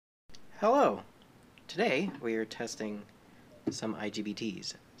Hello! Today we are testing some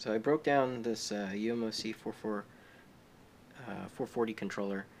IGBTs. So I broke down this UMOC440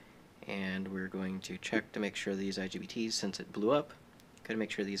 controller, and we're going to check to make sure these IGBTs, since it blew up, gotta make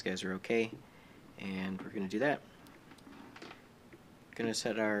sure these guys are okay, and we're going to do that. Going to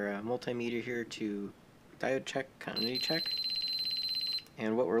set our multimeter here to diode check, continuity check,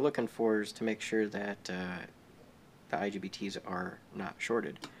 and what we're looking for is to make sure that the IGBTs are not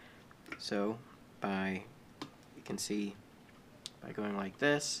shorted. So you can see by going like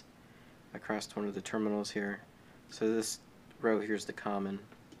this across one of the terminals here. So this row here is the common.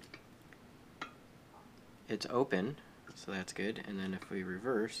 It's open, so that's good. And then if we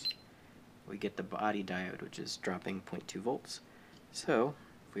reverse, we get the body diode, which is dropping 0.2 volts. So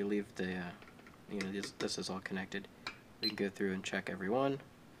if we leave the, this is all connected, we can go through and check every one.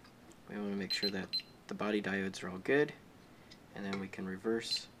 We want to make sure that the body diodes are all good, and then we can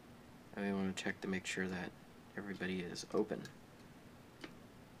reverse. And we want to check to make sure that everybody is open.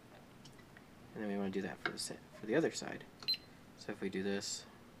 And then we want to do that for the other side. So if we do this,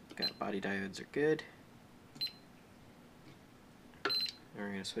 we've got body diodes are good. And we're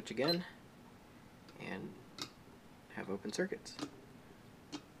going to switch again and have open circuits.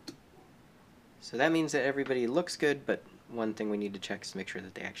 So that means that everybody looks good, but one thing we need to check is to make sure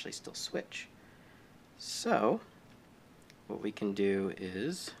that they actually still switch. So what we can do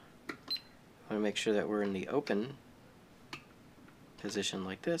is I want to make sure that we're in the open position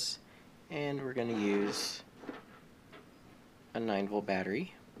like this, and we're going to use a 9-volt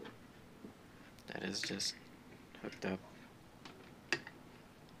battery that is just hooked up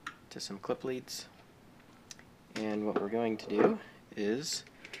to some clip leads. And what we're going to do is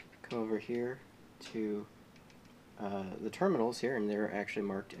come over here to the terminals here, and they're actually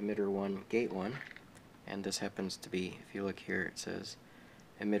marked emitter 1, gate 1, and this happens to be, if you look here, it says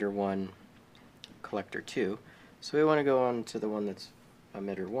emitter 1, collector 2. So we want to go on to the one that's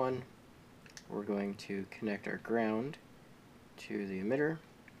emitter 1. We're going to connect our ground to the emitter,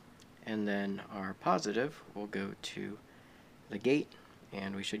 and then our positive will go to the gate,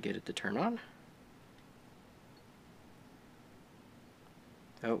 and we should get it to turn on.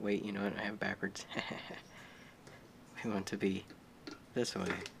 Oh wait, you know what, I have it backwards. We want to be this way.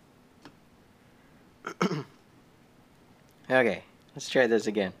 Okay, let's try this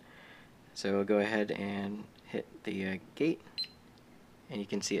again. So we'll go ahead and hit the gate, and you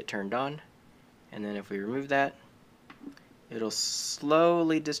can see it turned on. And then if we remove that, it'll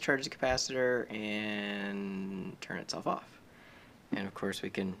slowly discharge the capacitor and turn itself off. And of course we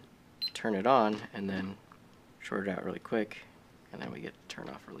can turn it on and then short it out really quick, and then we get to turn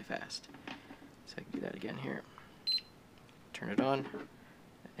off really fast. So I can do that again here. Turn it on,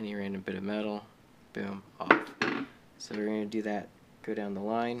 any random bit of metal, boom, off. So we're going to do that, go down the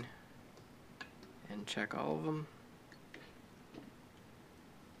line and check all of them.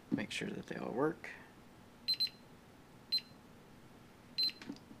 Make sure that they all work.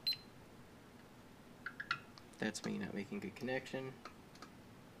 That's me not making good connection.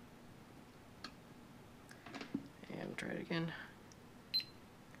 And we'll try it again.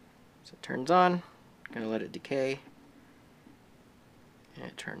 So it turns on, I'm going to let it decay, and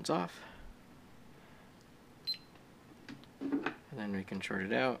it turns off. And then we can short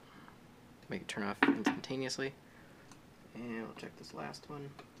it out, make it turn off instantaneously. And we'll check this last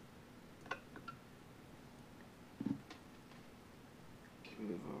one.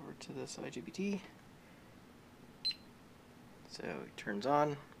 Move over to this IGBT. So it turns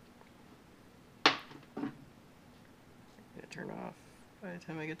on. It'll turn off by the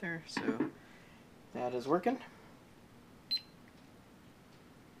time I get there. So that is working.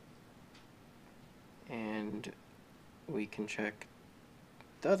 And we can check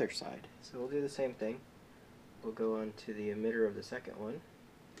the other side. So we'll do the same thing. We'll go on to the emitter of the second one,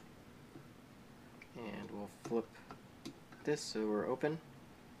 and we'll flip this so we're open,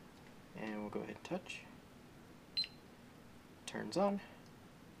 and we'll go ahead and touch. Turns on,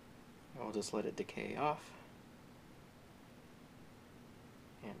 and we'll just let it decay off,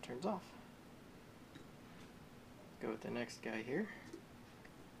 and turns off. Go with the next guy here,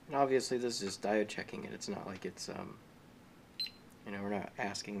 and obviously this is just diode checking it. It's not like it's we're not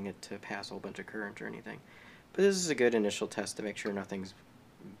asking it to pass a whole bunch of current or anything. But this is a good initial test to make sure nothing's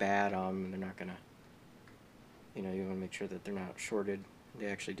bad on them. They're not gonna, you want to make sure that they're not shorted. They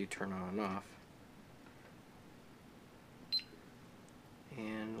actually do turn on and off.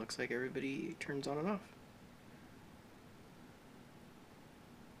 And it looks like everybody turns on and off.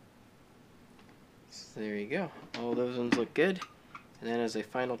 So there you go. All those ones look good. And then as a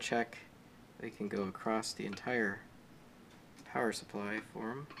final check, we can go across the entire power supply for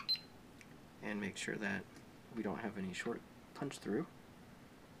them. and make sure that we don't have any short punch through.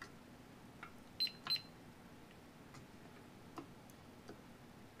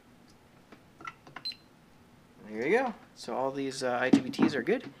 There you go. So all these IGBTs are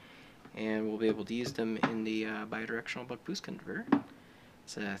good, and we'll be able to use them in the bidirectional buck boost converter.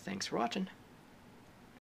 So thanks for watching.